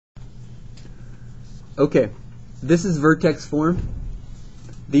Okay, this is vertex form.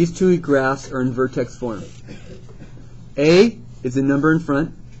 These two graphs are in vertex form. A is the number in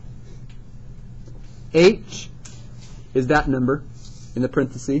front. H is that number in the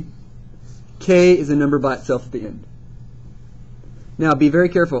parenthesis. K is a number by itself at the end. Now be very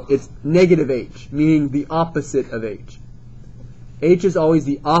careful. It's negative h, meaning the opposite of h. H is always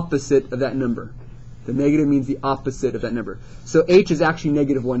the opposite of that number. The negative means the opposite of that number. So h is actually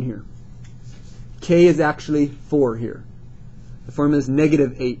negative 1 here. K is actually 4 here. The formula is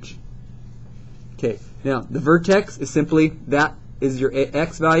negative h. Okay. Now the vertex is simply that is your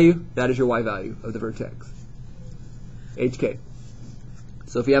x value, that is your y value of the vertex. hk.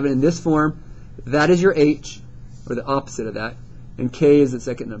 So if you have it in this form, that is your h, or the opposite of that, and k is the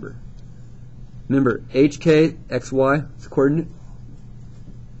second number. Remember, hk, xy, is a coordinate.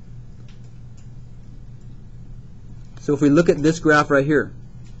 So if we look at this graph right here,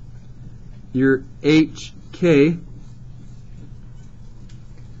 your hk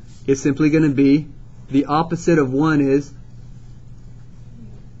is simply going to be the opposite of 1 is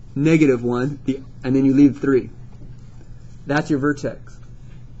negative 1, and then you leave 3. That's your vertex.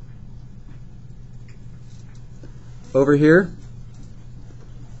 Over here,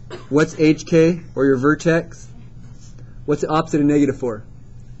 what's hk, or your vertex? What's the opposite of negative 4?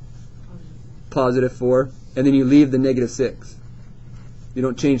 Positive 4. And then you leave the negative 6. You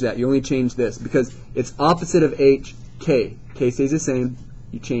don't change that. You only change this because it's opposite of h, k. K stays the same.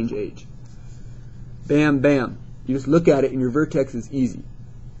 You change h. Bam, bam. You just look at it and your vertex is easy.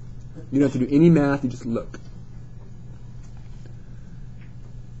 You don't have to do any math. You just look.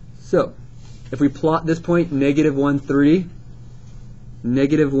 So, if we plot this point, negative 1, 3,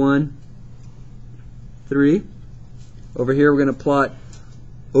 negative 1, 3. Over here we're going to plot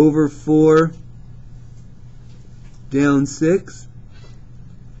over 4, down 6.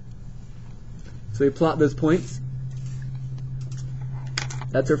 So we plot those points.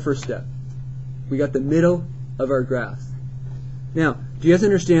 That's our first step. We got the middle of our graphs. Now, do you guys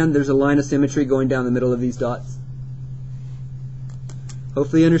understand there's a line of symmetry going down the middle of these dots?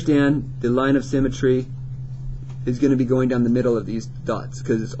 Hopefully you understand the line of symmetry is going to be going down the middle of these dots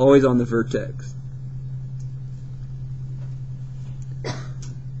because it's always on the vertex.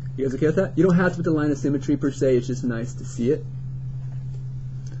 You guys okay with that? You don't have to put the line of symmetry per se, it's just nice to see it.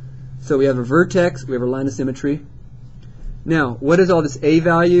 So we have a vertex, we have a line of symmetry. Now, what is all this a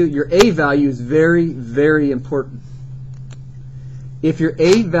value? Your a value is very, very important. If your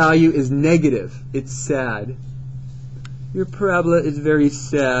a value is negative, it's sad. Your parabola is very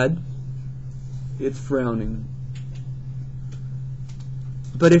sad. It's frowning.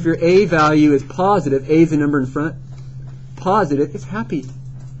 But if your a value is positive, a is the number in front, positive, it's happy.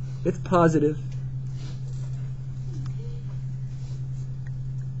 It's positive.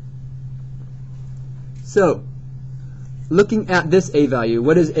 So, looking at this a value,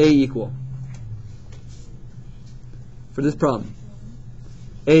 what does a equal for this problem?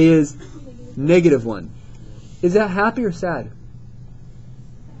 A is negative 1. Is that happy or sad?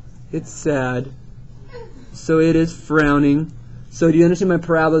 It's sad. So it is frowning. So do you understand my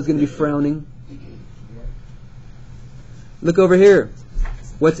parabola is going to be frowning? Look over here.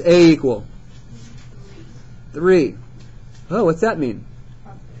 What's a equal? 3. Oh, what's that mean?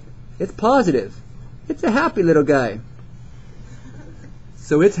 It's positive. It's a happy little guy.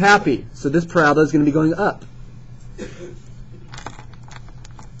 So it's happy. So this parabola is going to be going up.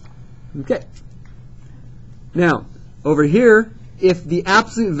 Okay. Now, over here, if the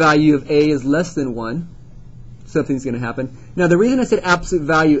absolute value of a is less than 1, something's going to happen. Now, the reason I said absolute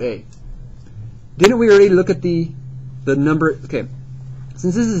value a, didn't we already look at the number? Okay.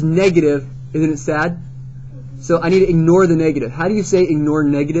 Since this is negative, isn't it sad? So I need to ignore the negative. How do you say ignore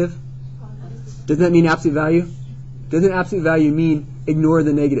negative? Doesn't that mean absolute value? Doesn't absolute value mean ignore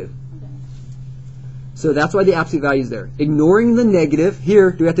the negative? So that's why the absolute value is there. Ignoring the negative.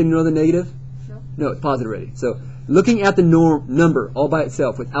 Here, do we have to ignore the negative? No, it's positive already. So looking at the number all by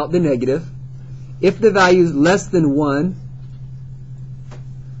itself without the negative, if the value is less than 1,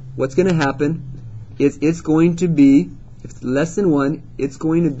 what's going to happen is it's going to be, if it's less than 1, it's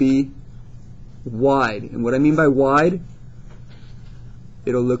going to be wide. And what I mean by wide,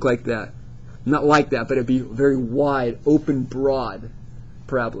 it'll look like that. Not like that, but it'll be very wide, open, broad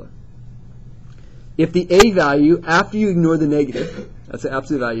parabola. If the a value, after you ignore the negative, that's what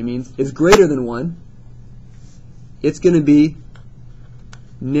absolute value means, is greater than 1, it's going to be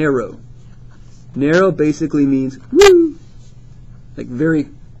narrow. Narrow basically means woo, like very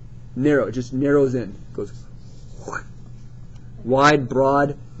narrow. It just narrows in. It goes wide,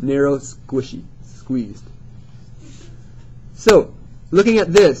 broad, narrow, squishy, squeezed. So, looking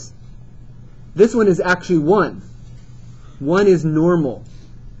at this, This one is actually 1. 1 is normal.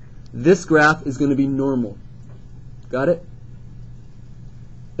 This graph is going to be normal. Got it?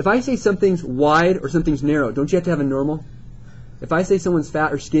 If I say something's wide or something's narrow, don't you have to have a normal? If I say someone's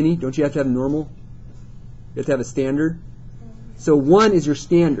fat or skinny, don't you have to have a normal? You have to have a standard. So 1 is your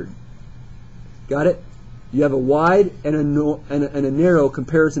standard. Got it? You have a wide and a narrow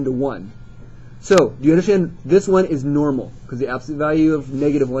comparison to 1. So, do you understand? This one is normal, because the absolute value of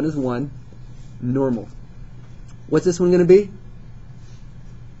negative 1 is 1. Normal. What's this one going to be?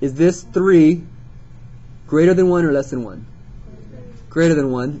 Is this 3 greater than 1 or less than 1? Greater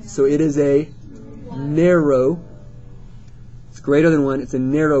than 1. So it is a narrow. It's greater than 1. It's a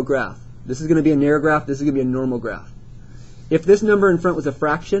narrow graph. This is going to be a narrow graph. This is going to be a normal graph. If this number in front was a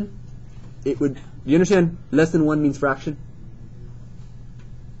fraction, it would... Do you understand? Less than 1 means fraction.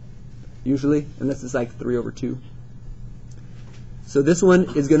 Usually, unless it's like 3 over 2. So this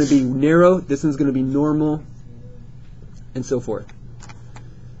one is going to be narrow. This one's going to be normal, and so forth.